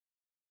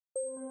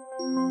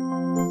Hello,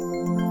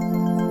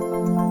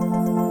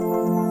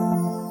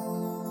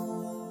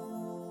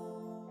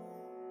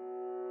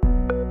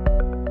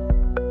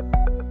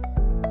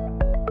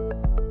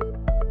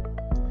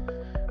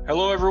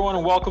 everyone,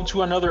 and welcome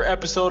to another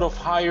episode of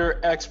Higher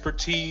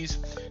Expertise.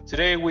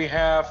 Today we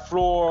have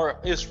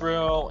Flor,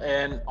 Israel,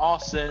 and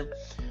Austin.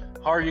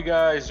 How are you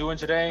guys doing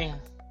today?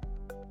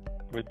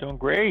 We're doing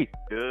great.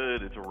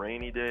 Good. It's a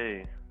rainy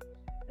day.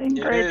 Doing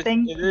It great, is.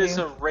 thank It is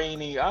you. a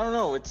rainy. I don't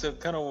know. It's a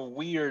kind of a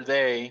weird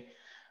day.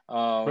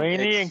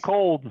 Rainy and It's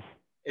cold.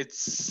 it's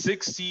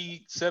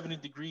 60, 70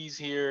 degrees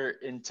here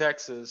in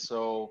Texas,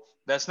 so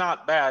that's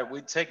not bad.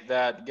 We take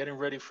that. Getting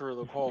ready for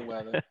the cold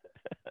weather.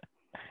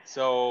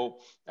 So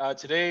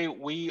today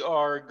we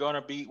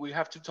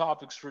have two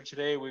topics for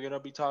today. We're gonna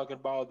be talking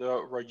about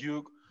the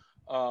Ryuk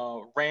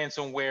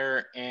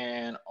ransomware,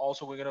 and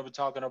also we're gonna be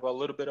talking about a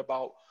little bit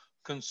about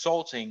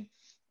consulting.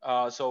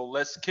 So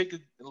let's kick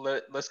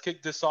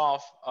this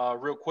off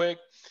real quick.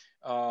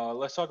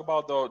 Let's talk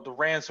about the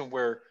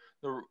ransomware.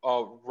 The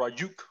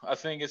Ryuk, I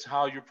think is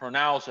how you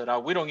pronounce it.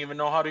 We don't even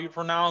know how do you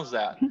pronounce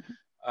that.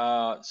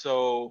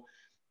 So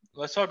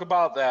let's talk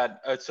about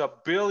that. It's a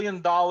 $1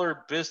 billion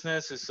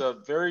business. It's a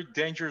very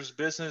dangerous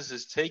business.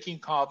 It's taking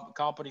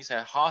companies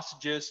as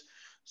hostages.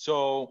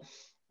 So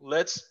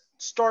let's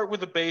start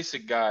with the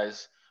basic,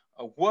 guys.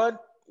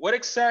 What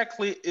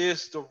exactly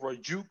is the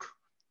Rajuk?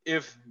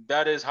 If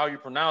that is how you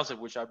pronounce it,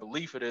 which I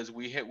believe it is,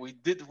 we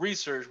did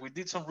research. We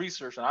did some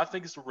research, and I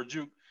think it's the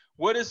Rajuk.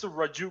 What is the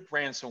Rajuk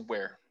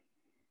ransomware?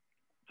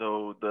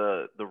 So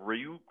the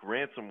Ryuk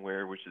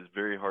ransomware, which is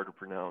very hard to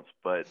pronounce,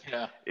 but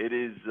Yeah. it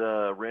is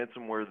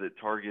ransomware that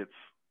targets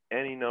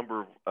any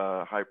number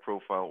of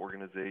high-profile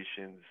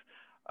organizations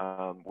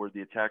where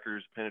the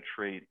attackers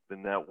penetrate the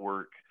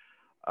network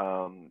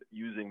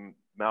using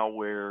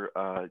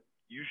malware,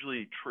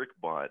 usually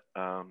TrickBot,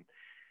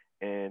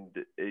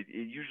 and it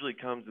usually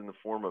comes in the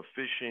form of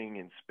phishing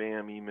and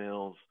spam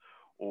emails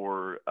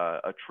or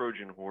a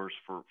Trojan horse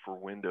for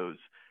Windows,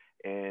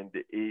 and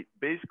it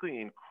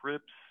basically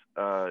encrypts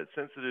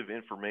sensitive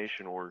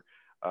information or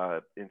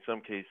in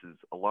some cases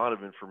a lot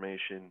of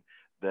information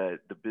that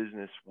the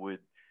business would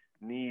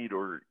need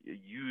or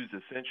use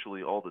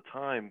essentially all the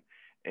time,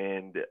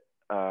 and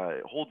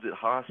holds it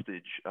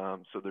hostage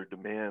so the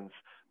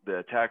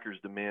attackers'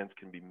 demands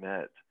can be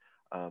met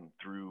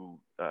through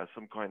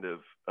some kind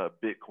of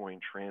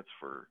Bitcoin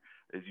transfer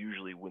is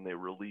usually when they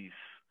release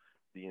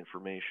the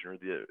information or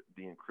the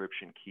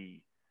encryption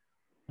key.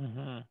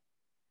 Mm-hmm.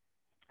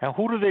 And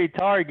who do they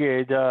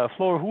target?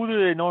 Flor, who do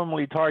they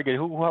normally target?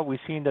 Who have we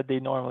seen that they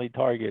normally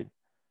target?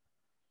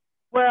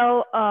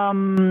 Well,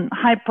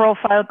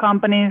 high-profile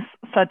companies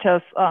such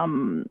as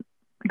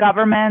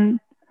government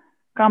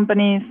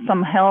companies,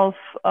 some health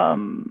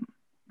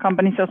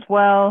companies as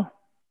well.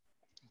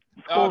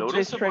 School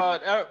Just districts.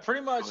 about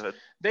pretty much.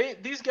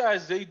 These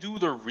guys they do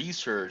their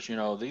research. You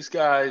know, these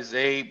guys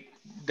they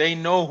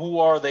know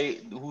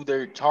who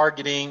they're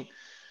targeting.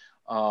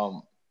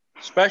 Um,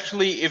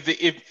 Especially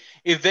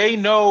if they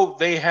know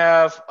they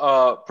have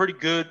a pretty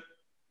good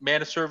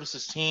managed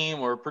services team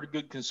or a pretty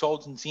good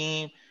consulting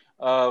team,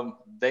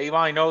 they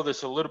might know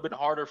this a little bit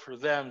harder for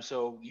them.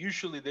 So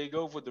usually they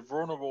go for the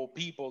vulnerable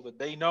people that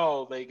they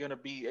know they're going to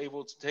be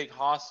able to take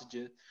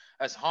hostages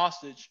as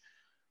hostage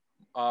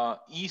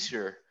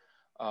easier.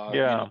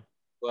 Yeah.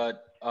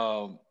 But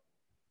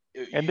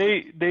And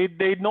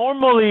they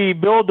normally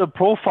build a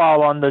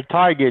profile on the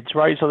targets,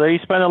 right? So they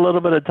spend a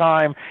little bit of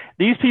time.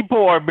 These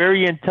people are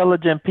very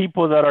intelligent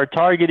people that are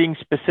targeting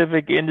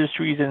specific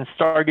industries and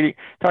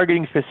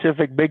targeting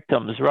specific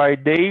victims,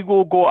 right? They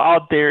will go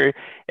out there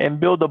and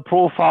build a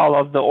profile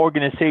of the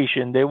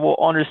organization. They will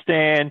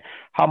understand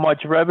how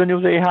much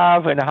revenue they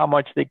have and how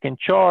much they can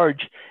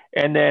charge,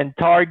 and then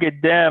target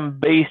them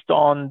based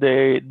on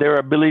their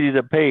ability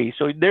to pay.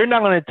 So they're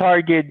not going to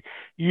target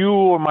you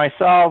or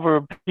myself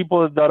or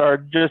people that are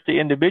just the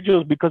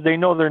individuals because they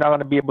know they're not going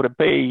to be able to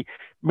pay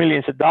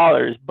millions of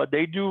dollars. But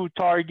they do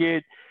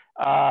target,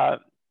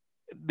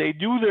 they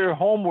do their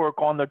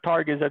homework on the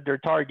targets that they're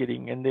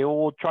targeting, and they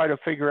will try to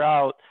figure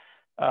out,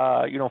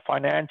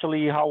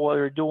 financially how well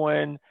they're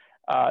doing.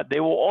 They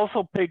will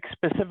also pick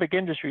specific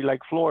industry,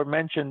 like Flor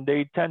mentioned.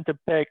 They tend to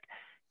pick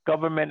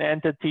government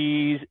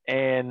entities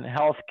and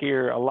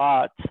healthcare a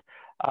lot,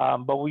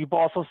 but we've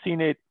also seen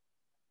it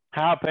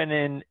happen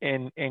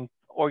in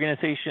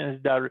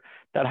organizations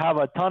that have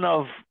a ton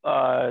of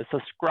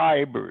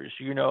subscribers.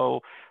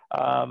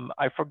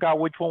 I forgot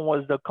which one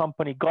was the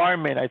company.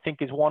 Garmin, I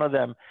think, is one of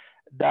them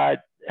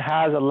that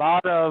has a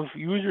lot of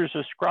user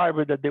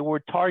subscribers that they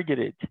were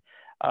targeted.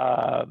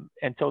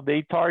 And so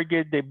they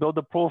build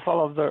a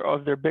profile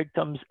of their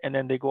victims, and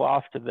then they go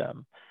after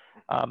them.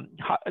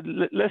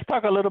 Let's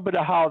talk a little bit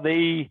of how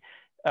they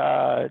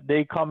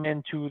come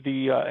into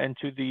the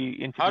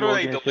how do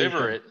they organization.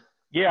 deliver it?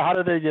 Yeah, how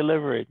do they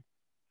deliver it?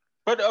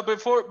 But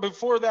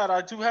before that,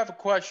 I do have a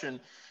question.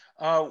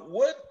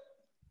 What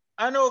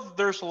I know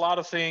there's a lot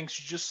of things.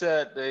 You just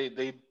said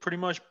they pretty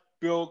much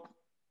build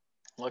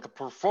like a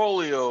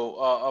portfolio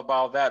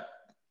about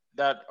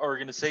that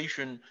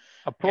organization.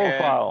 A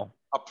profile.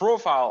 a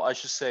profile, I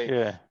should say.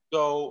 Yeah.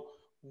 So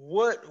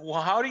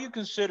how do you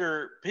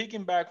consider,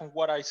 picking back on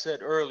what I said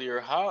earlier,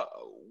 how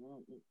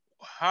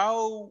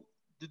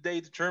did they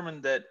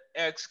determine that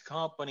X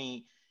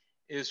company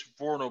is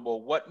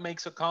vulnerable? What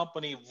makes a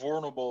company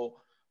vulnerable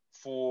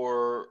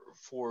for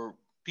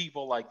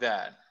people like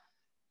that?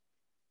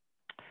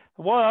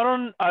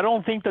 Well, I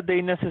don't think that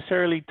they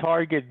necessarily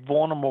target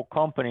vulnerable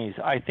companies.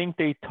 I think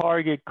they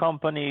target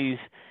companies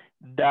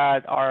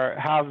that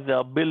have the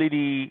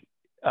ability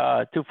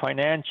to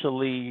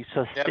financially They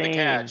have the sustain,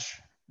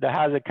 cash. that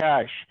has a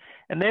cash.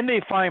 And then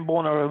they find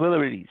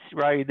vulnerabilities,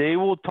 right? They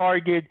will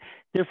target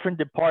different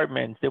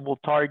departments. They will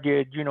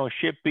target,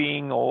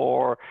 shipping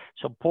or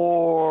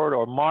support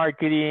or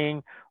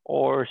marketing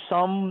or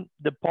some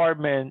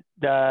department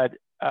that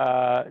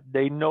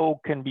they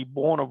know can be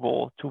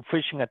vulnerable to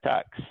phishing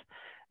attacks.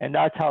 And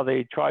that's how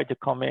they try to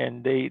come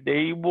in.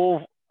 They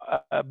will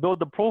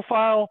build a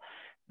profile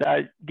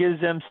that gives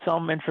them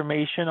some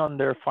information on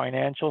their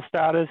financial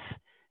status,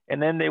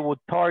 and then they will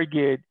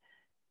target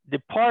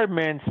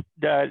departments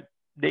that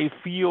they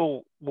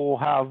feel will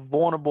have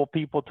vulnerable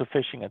people to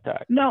phishing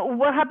attacks. No,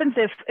 what happens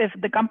if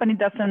the company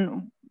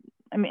doesn't,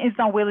 is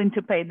not willing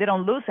to pay? They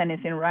don't lose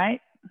anything, right?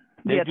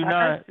 They do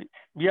not.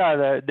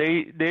 Yeah,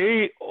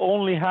 they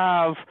only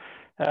have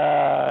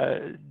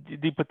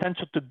the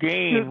potential to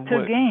gain.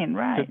 To gain,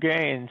 right? To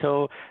gain.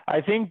 So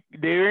I think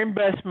their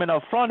investment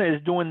up front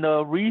is doing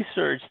the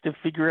research to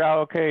figure out,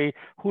 okay,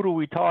 who do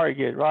we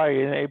target, right?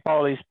 And they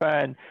probably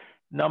spend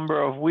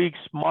number of weeks,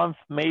 months,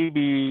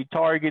 maybe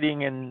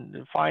targeting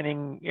and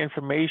finding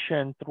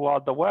information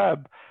throughout the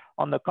web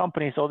on the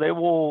company. So they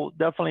will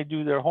definitely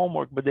do their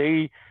homework, but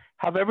they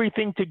have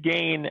everything to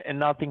gain and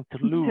nothing to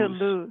lose.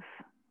 To lose.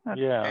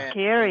 That's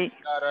scary.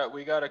 And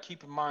we gotta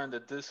keep in mind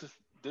that this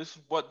is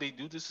what they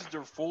do. This is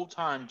their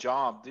full-time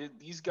job.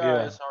 These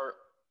guys are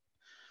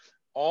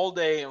all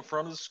day in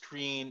front of the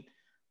screen,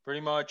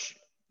 pretty much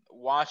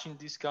watching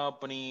these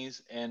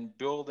companies and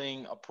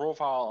building a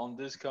profile on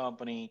this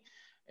company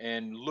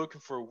and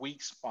looking for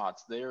weak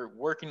spots. They're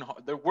working.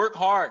 They work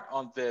hard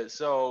on this.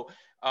 So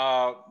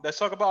let's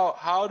talk about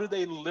how do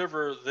they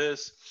deliver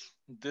this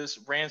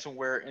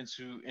ransomware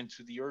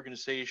into the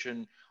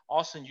organization.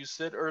 Austin, you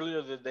said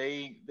earlier that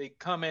they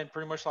come in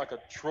pretty much like a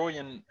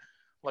Trojan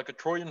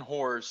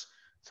horse.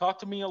 Talk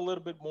to me a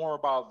little bit more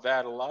about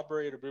that.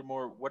 Elaborate a bit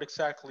more. What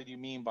exactly do you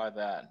mean by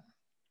that?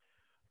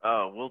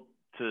 Well,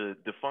 to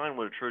define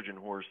what a Trojan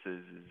horse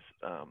is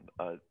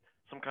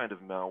some kind of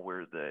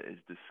malware that is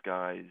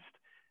disguised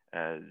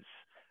as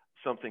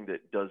something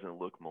that doesn't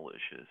look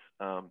malicious.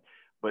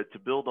 But to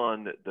build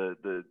on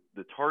the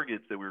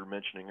targets that we were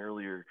mentioning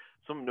earlier,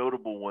 some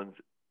notable ones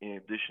in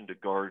addition to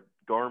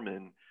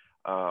Garmin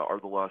are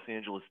the Los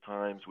Angeles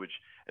Times,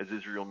 which, as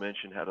Israel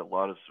mentioned, had a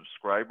lot of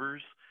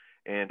subscribers,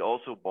 and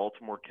also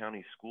Baltimore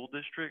County School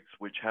Districts,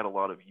 which had a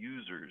lot of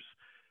users.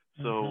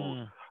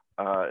 So,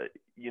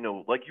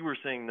 like you were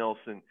saying,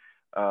 Nelson,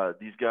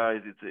 these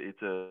guys,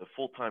 it's a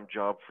full-time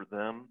job for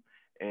them,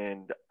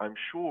 and I'm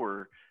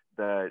sure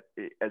that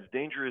as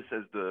dangerous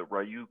as the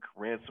Ryuk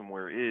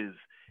ransomware is,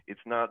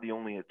 it's not the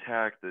only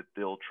attack that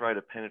they'll try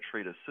to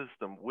penetrate a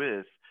system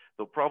with.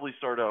 They'll probably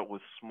start out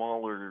with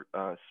smaller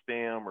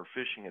spam or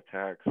phishing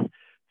attacks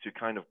to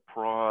kind of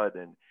prod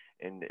and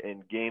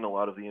gain a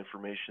lot of the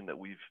information that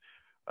we've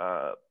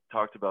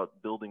talked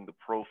about, building the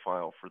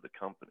profile for the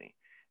company.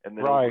 And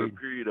then over a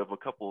period of a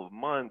couple of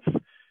months,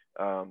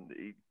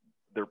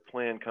 their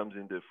plan comes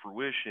into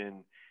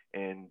fruition,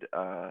 and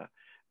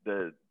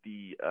the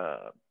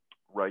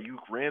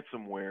Ryuk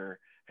ransomware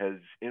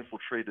has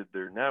infiltrated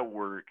their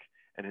network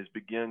and has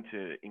begun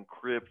to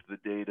encrypt the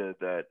data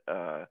that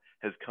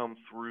has come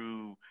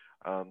through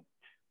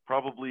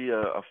probably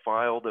a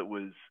file that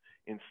was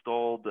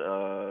installed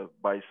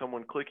by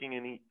someone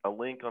clicking a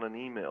link on an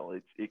email.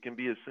 It can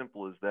be as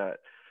simple as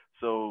that.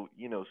 So,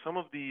 some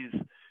of these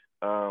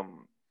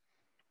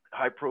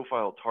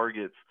high-profile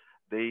targets,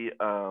 they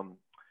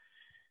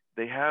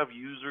have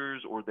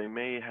users, or they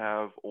may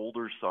have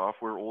older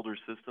software, older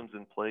systems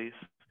in place,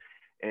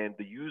 and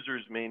the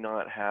users may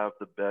not have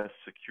the best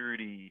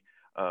security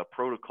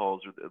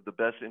protocols or the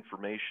best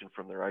information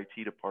from their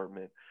IT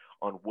department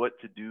on what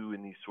to do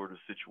in these sort of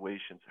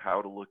situations, how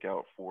to look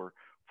out for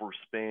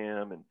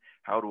spam, and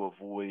how to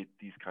avoid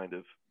these kind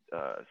of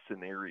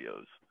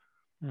scenarios.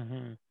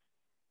 Mm-hmm.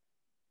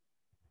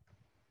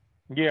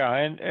 Yeah,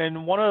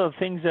 and one of the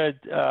things that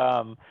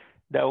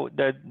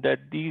that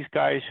these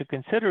guys should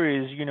consider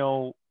is,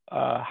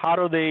 how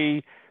do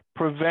they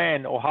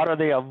prevent, or how do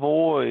they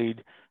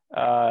avoid,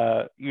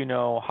 how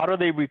do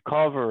they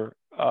recover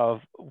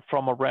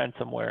from a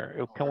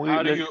ransomware?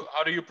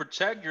 How do you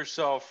protect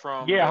yourself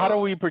from? Yeah, how do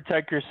we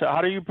protect yourself?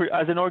 How do you,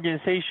 as an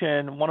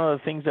organization, one of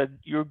the things that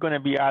you're going to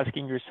be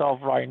asking yourself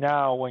right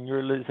now when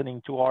you're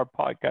listening to our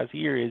podcast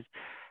here is,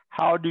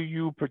 how do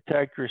you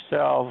protect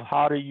yourself?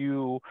 How do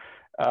you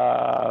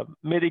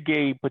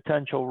mitigate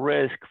potential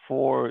risk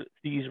for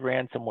these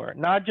ransomware?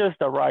 Not just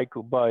the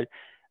Ryuk, but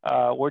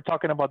we're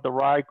talking about the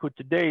Ryuk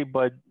today,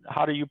 but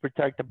how do you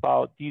protect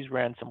about these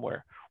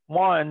ransomware?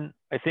 One,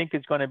 I think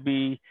it's going to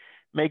be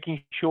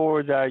making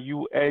sure that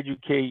you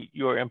educate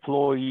your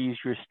employees,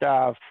 your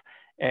staff,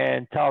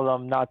 and tell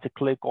them not to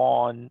click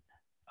on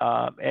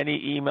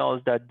any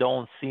emails that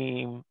don't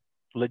seem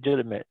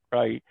legitimate,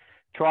 right?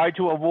 Try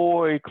to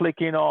avoid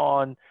clicking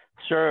on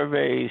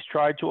surveys.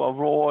 Try to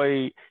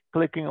avoid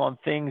clicking on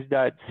things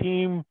that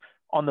seem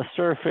on the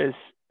surface.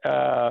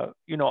 Are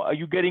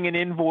you getting an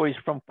invoice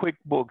from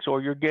QuickBooks,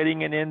 or you're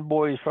getting an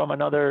invoice from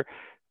another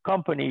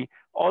company?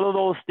 All of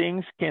those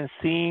things can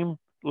seem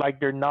like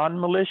they're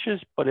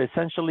non-malicious, but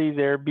essentially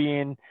they're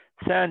being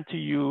sent to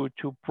you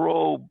to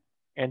probe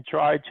and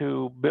try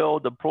to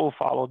build a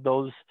profile of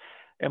those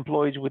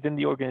employees within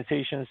the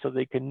organization so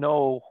they can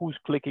know who's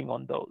clicking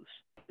on those.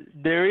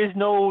 There is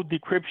no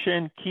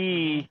decryption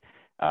key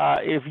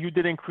if you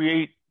didn't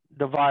create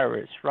the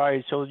virus,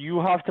 right? So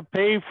you have to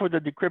pay for the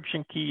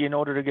decryption key in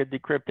order to get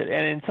decrypted.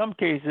 And in some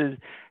cases,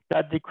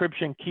 that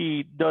decryption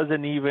key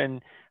doesn't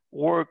even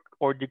work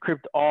or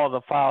decrypt all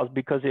the files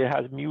because it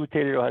has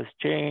mutated or has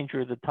changed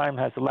or the time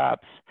has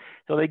lapsed.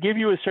 So they give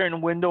you a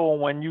certain window on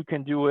when you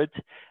can do it.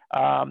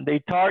 They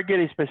target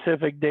a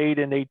specific date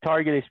and they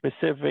target a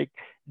specific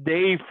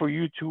day for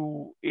you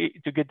to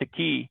get the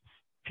key.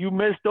 If you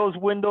miss those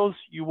windows,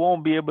 you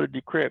won't be able to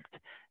decrypt.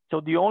 So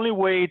the only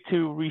way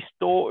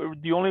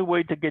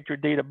to get your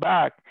data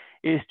back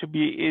is to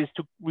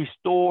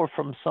restore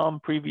from some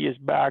previous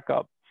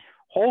backup.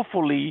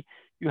 Hopefully,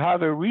 you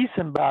have a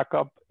recent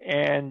backup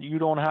and you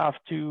don't have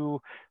to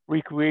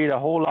recreate a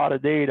whole lot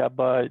of data.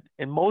 But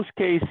in most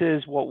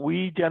cases, what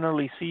we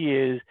generally see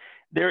is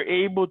they're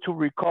able to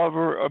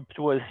recover up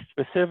to a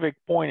specific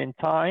point in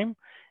time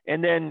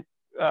and then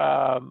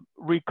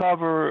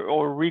recover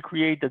or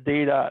recreate the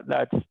data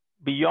that's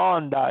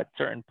beyond that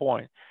certain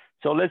point.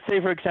 So let's say,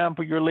 for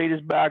example, your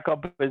latest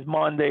backup is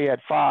Monday at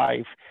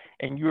 5,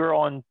 and you're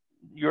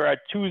at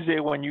Tuesday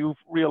when you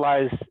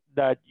realize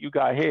that you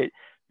got hit.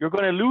 You're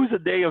going to lose a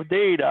day of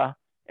data,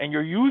 and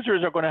your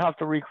users are going to have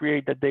to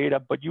recreate the data,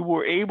 but you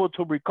were able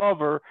to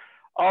recover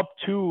up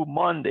to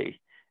Monday.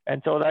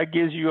 And so that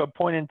gives you a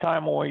point in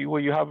time where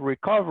you have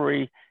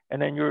recovery,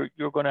 and then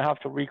you're going to have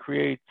to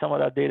recreate some of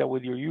that data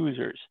with your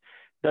users.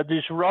 The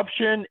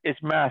disruption is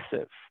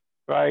massive,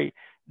 right?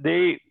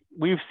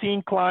 We've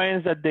seen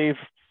clients that they've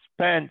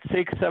spent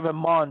 6-7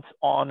 months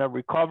on a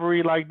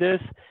recovery like this.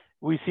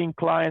 We've seen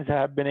clients that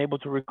have been able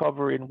to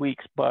recover in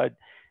weeks, but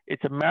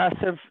it's a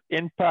massive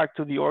impact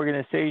to the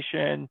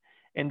organization,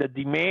 and the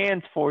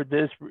demands for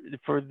the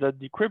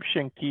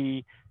decryption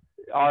key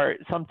are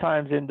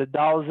sometimes in the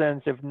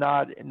thousands, if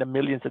not in the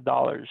millions of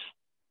dollars.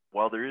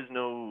 While there is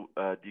no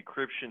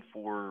decryption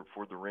for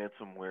the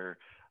ransomware,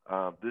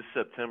 this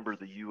September,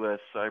 the U.S.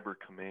 Cyber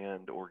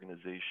Command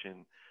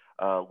organization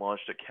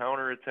launched a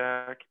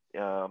counterattack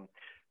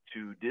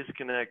to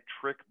disconnect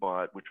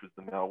TrickBot, which was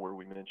the malware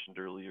we mentioned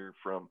earlier,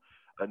 from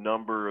a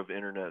number of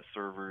internet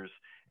servers.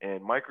 And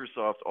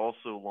Microsoft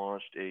also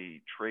launched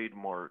a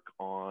trademark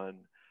law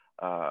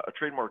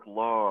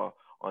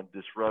on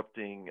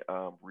disrupting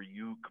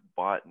Ryuk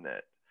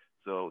botnet.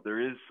 So there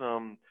is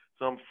some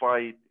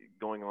fight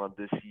going on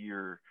this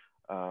year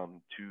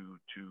to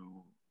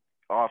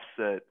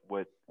offset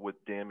what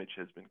damage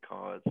has been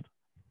caused.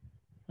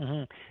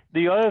 Mm-hmm.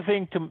 The other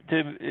thing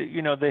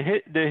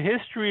the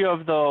history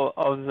of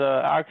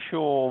the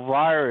actual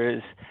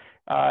virus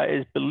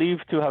is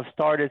believed to have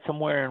started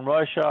somewhere in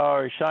Russia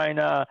or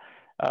China,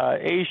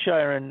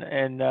 Asia,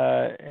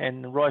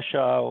 and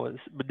Russia,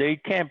 but they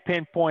can't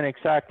pinpoint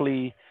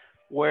exactly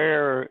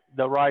where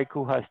the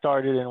Ryuk has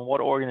started and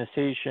what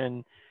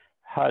organization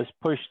has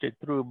pushed it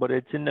through, but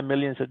it's in the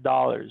millions of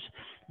dollars.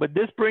 But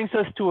this brings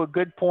us to a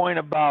good point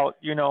about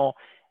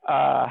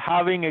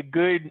having a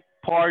good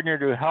partner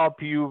to help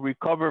you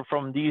recover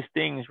from these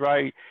things,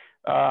 right?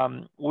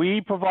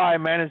 We provide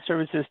managed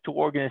services to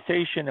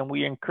organizations, and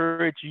we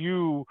encourage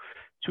you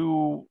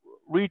to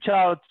reach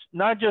out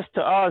not just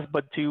to us,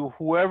 but to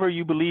whoever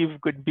you believe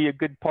could be a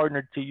good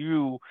partner to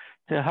you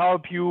to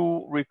help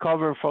you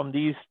recover from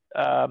these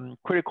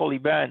critical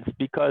events,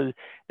 because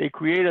they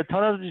create a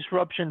ton of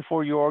disruption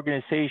for your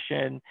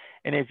organization.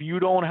 And if you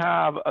don't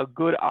have a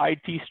good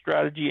IT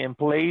strategy in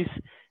place,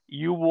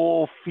 you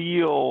will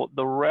feel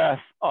the wrath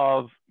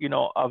of,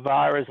 a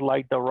virus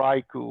like the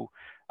Ryuk.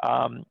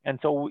 And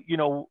so,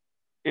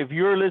 if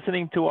you're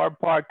listening to our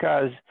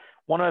podcast,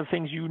 one of the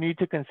things you need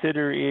to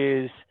consider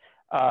is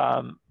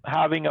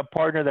having a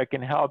partner that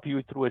can help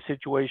you through a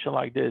situation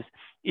like this.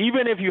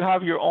 Even if you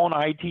have your own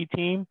IT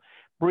team,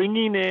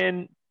 bringing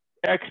in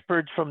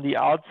experts from the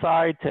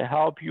outside to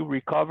help you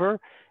recover,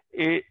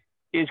 it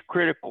is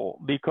critical,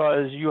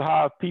 because you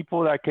have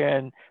people that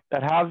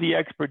have the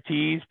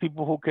expertise,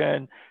 people who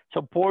can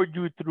support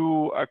you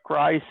through a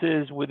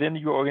crisis within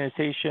your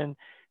organization.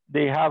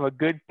 They have a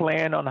good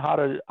plan on how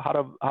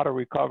to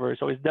recover.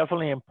 So it's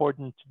definitely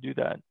important to do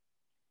that.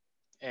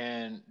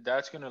 And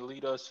that's going to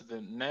lead us to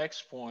the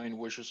next point,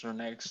 which is our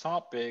next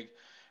topic,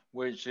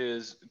 which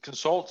is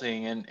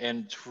consulting.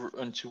 And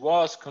to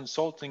us,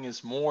 consulting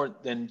is more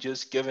than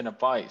just giving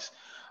advice.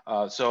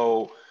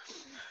 So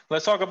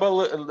let's talk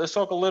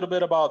a little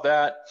bit about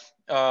that.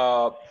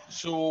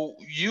 So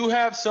you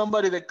have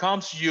somebody that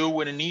comes to you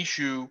with an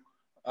issue.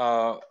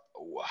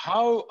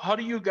 How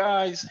do you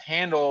guys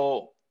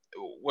handle,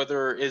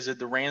 whether is it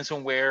the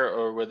ransomware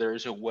or whether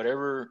is it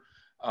whatever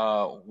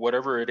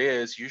it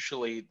is?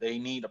 Usually they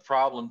need a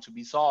problem to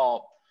be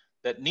solved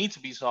that needs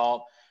to be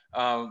solved.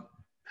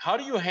 How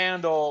do you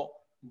handle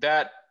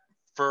that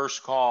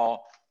first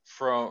call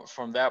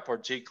from that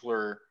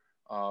particular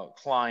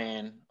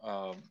client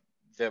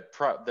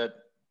that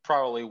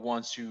probably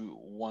wants to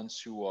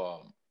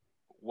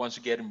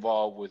get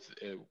involved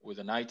with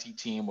an IT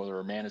team or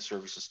a managed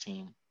services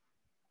team?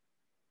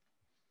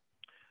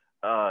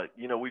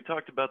 We've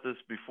talked about this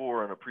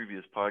before on a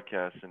previous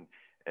podcast, and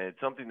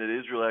something that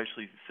Israel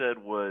actually said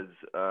was,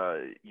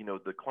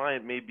 the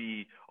client may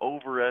be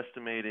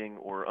overestimating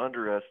or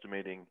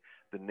underestimating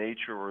the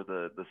nature or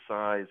the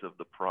size of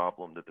the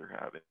problem that they're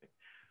having.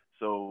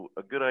 So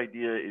a good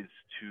idea is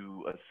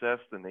to assess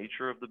the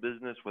nature of the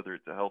business, whether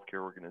it's a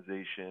healthcare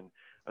organization,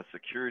 a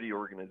security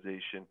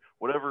organization,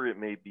 whatever it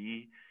may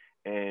be,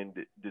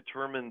 and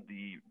determine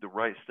the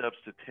right steps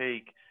to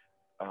take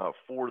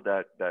for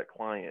that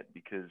client,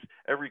 because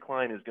every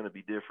client is going to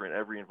be different.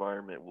 Every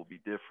environment will be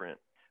different,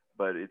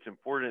 but it's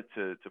important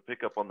to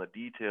pick up on the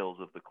details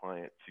of the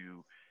client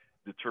to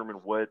determine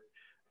what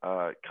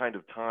kind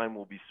of time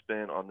will be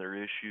spent on their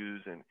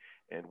issues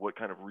and what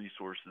kind of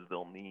resources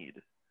they'll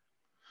need.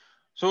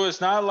 So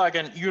it's not like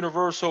an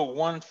universal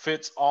one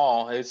fits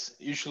all. It's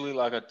usually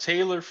like a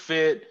tailor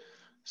fit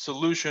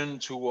solution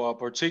to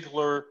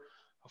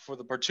for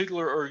the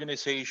particular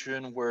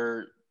organization,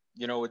 where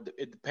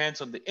it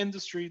depends on the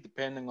industry,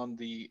 depending on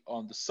the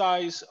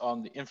size,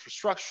 on the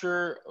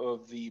infrastructure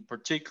of the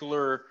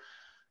particular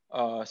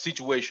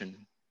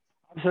situation.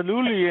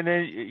 Absolutely, and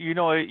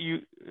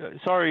then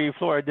sorry,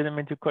 Flora, I didn't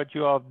mean to cut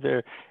you off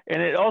there.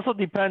 And it also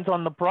depends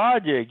on the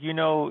project.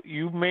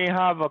 You may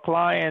have a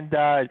client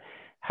that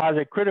has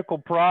a critical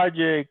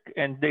project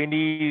and they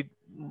need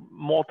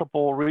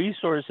multiple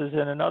resources,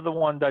 and another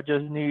one that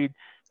just need,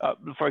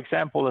 for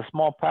example, a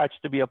small patch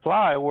to be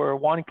applied, where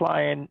one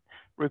client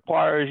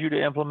requires you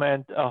to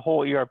implement a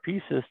whole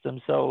ERP system.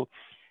 So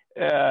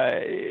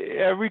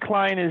every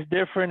client is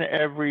different,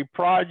 every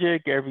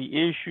project,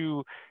 every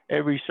issue,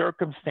 every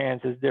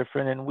circumstance is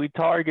different, and we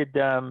target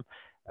them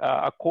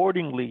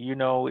accordingly.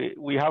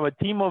 We have a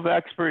team of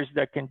experts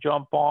that can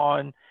jump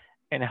on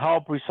and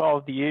help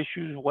resolve the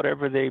issues,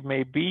 whatever they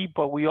may be,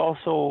 but we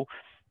also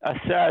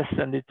assess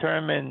and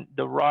determine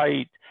the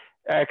right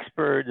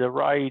expert, the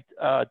right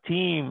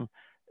team,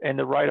 and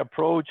the right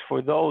approach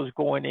for those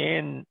going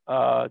in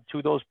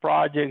to those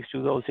projects,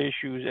 to those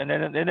issues. And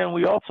then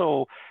we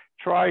also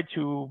try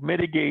to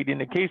mitigate. In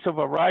the case of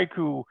a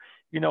RYCU,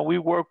 we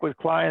work with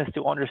clients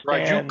to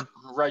understand.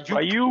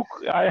 Ryuk.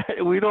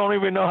 We don't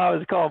even know how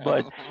it's called,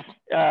 but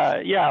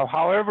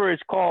however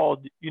it's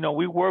called,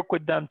 we work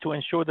with them to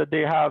ensure that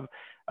they have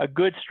a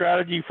good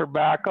strategy for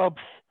backups,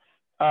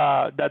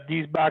 that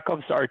these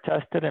backups are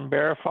tested and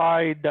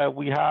verified, that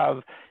we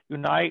have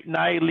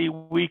nightly,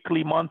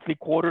 weekly, monthly,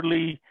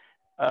 quarterly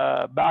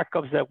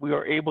backups that we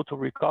are able to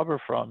recover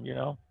from,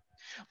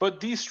 But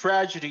these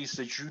strategies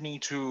that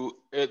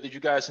you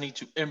guys need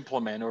to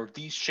implement, or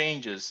these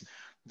changes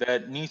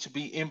that need to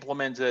be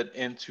implemented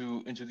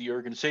into the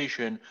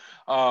organization,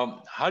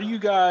 how do you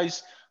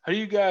guys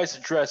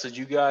address it? Do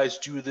you guys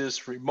do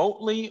this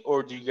remotely,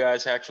 or do you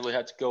guys actually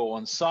have to go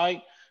on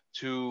site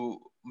to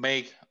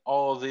make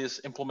all of these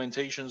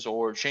implementations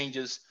or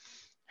changes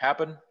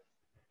happen?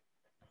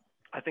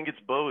 I think it's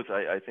both.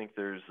 I think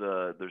there's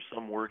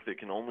some work that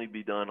can only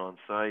be done on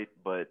site,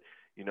 but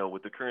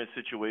with the current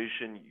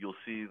situation, you'll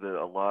see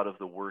that a lot of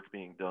the work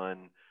being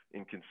done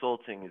in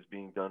consulting is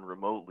being done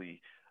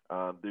remotely.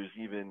 There's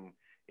even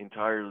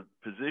entire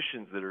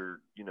positions that are,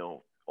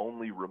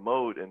 only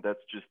remote, and that's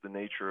just the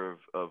nature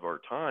of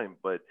our time.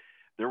 But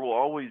there will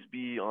always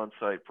be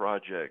on-site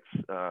projects.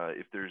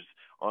 If there's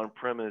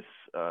on-premise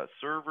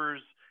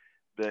servers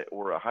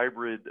or a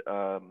hybrid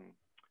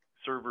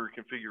server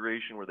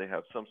configuration where they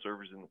have some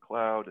servers in the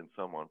cloud and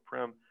some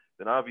on-prem,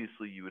 then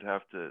obviously you would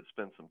have to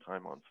spend some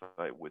time on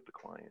site with the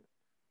client.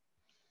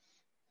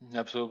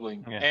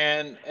 Absolutely. Yeah.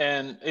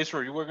 And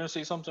Israel, you were going to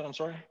say something? I'm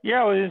sorry.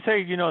 Yeah, I was going to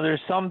say,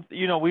 there's some,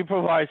 we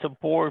provide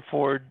support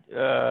for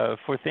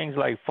things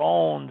like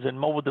phones and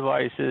mobile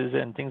devices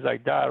and things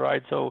like that,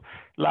 right? So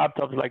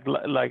laptops, like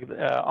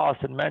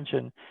Austin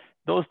mentioned,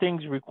 those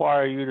things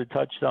require you to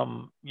touch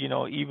them.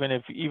 Even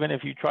if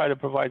you try to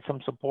provide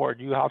some support,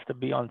 you have to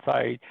be on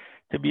site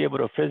to be able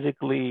to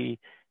physically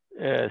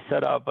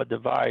set up a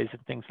device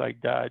and things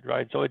like that,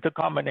 right? So it's a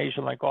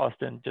combination, like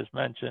Austin just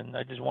mentioned.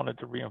 I just wanted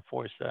to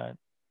reinforce that.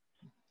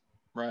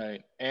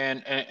 Right.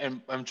 And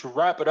to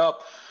wrap it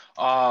up,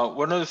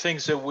 one of the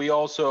things that we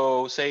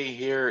also say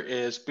here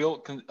is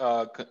build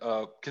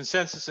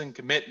consensus and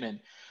commitment.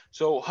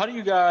 So how do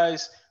you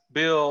guys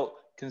build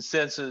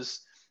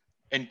consensus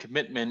and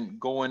commitment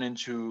going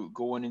into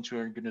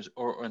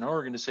an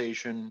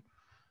organization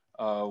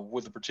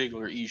with a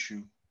particular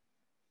issue?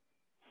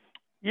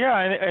 Yeah,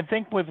 I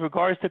think with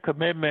regards to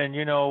commitment,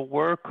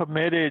 we're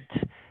committed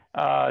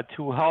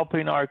to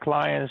helping our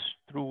clients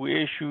through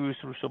issues,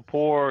 through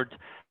support,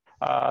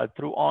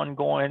 through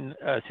ongoing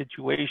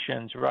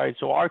situations, right?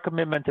 So our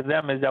commitment to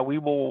them is that we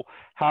will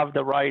have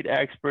the right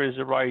experts,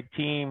 the right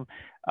team,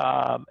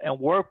 and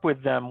work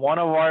with them. One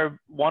of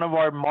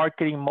our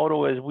marketing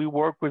motto is we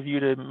work with you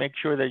to make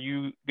sure that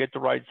you get the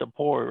right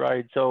support,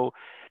 right? So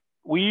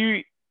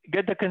we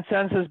get the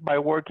consensus by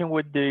working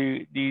with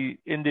the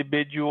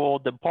individual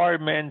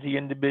departments, the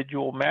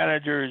individual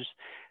managers,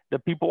 the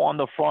people on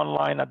the front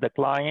line at the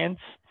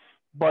clients.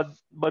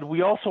 But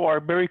we also are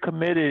very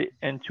committed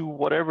into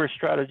whatever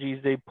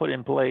strategies they put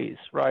in place,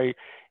 right?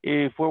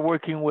 If we're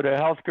working with a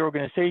healthcare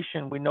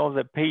organization, we know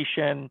that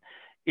patient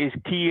is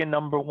key and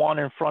number one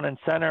and front and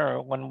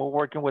center. When we're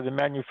working with a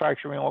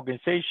manufacturing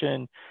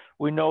organization,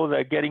 we know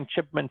that getting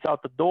shipments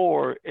out the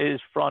door is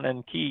front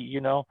and key,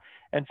 you know?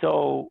 And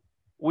so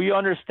we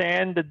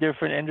understand the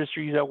different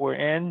industries that we're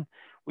in.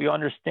 We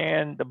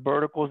understand the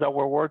verticals that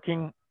we're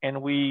working,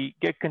 and we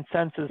get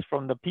consensus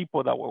from the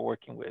people that we're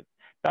working with.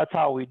 That's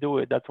how we do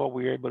it. That's what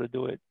we're able to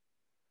do it.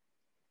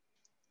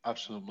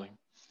 Absolutely.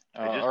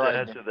 And just to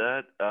add to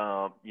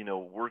that, you know,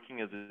 working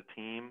as a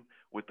team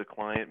with the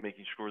client,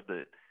 making sure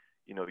that,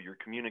 you know, you're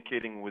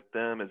communicating with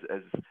them as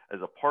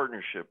a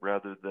partnership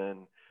rather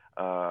than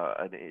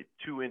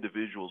two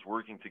individuals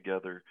working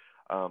together,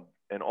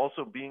 and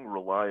also being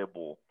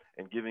reliable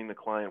and giving the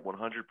client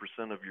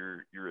 100% of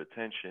your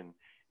attention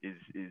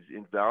is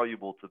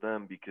invaluable to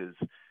them, because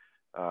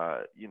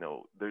you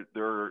know,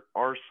 there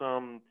are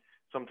some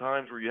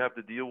times where you have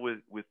to deal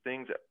with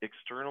things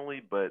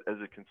externally, but as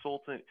a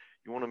consultant,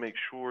 you want to make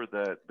sure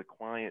that the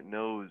client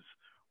knows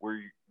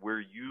where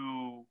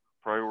you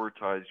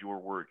prioritize your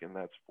work, and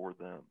that's for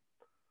them.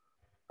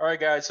 All right,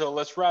 guys, so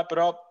let's wrap it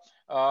up.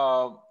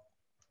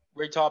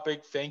 Great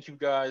topic. Thank you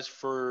guys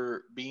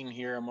for being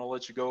here. I'm going to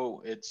let you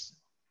go. It's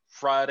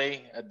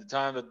Friday. At the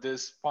time that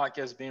this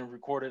podcast is being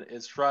recorded,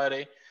 it's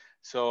Friday.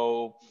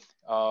 So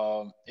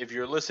if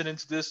you're listening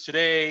to this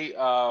today,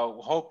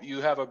 hope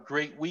you have a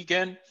great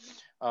weekend.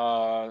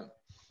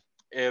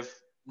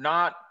 If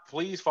not,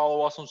 please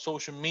follow us on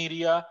social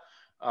media.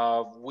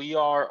 We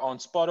are on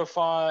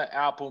Spotify,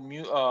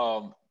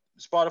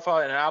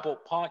 Spotify and Apple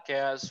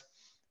Podcasts.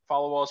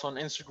 Follow us on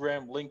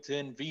Instagram,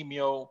 LinkedIn,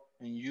 Vimeo,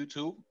 and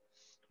YouTube.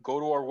 Go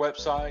to our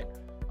website.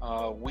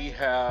 We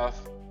have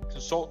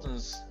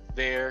consultants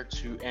there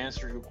to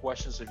answer your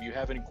questions. If you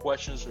have any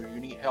questions or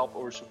you need help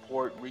or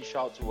support, reach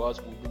out to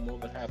us. We'll be more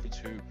than happy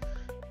to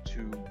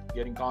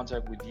get in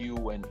contact with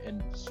you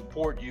and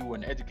support you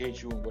and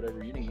educate you in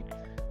whatever you need.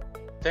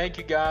 Thank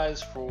you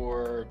guys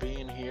for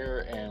being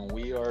here, and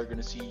we are going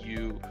to see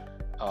you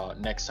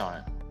next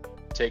time.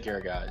 Take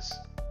care, guys.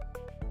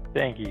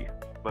 Thank you.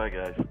 Bye,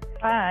 guys.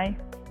 Bye.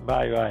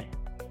 Bye.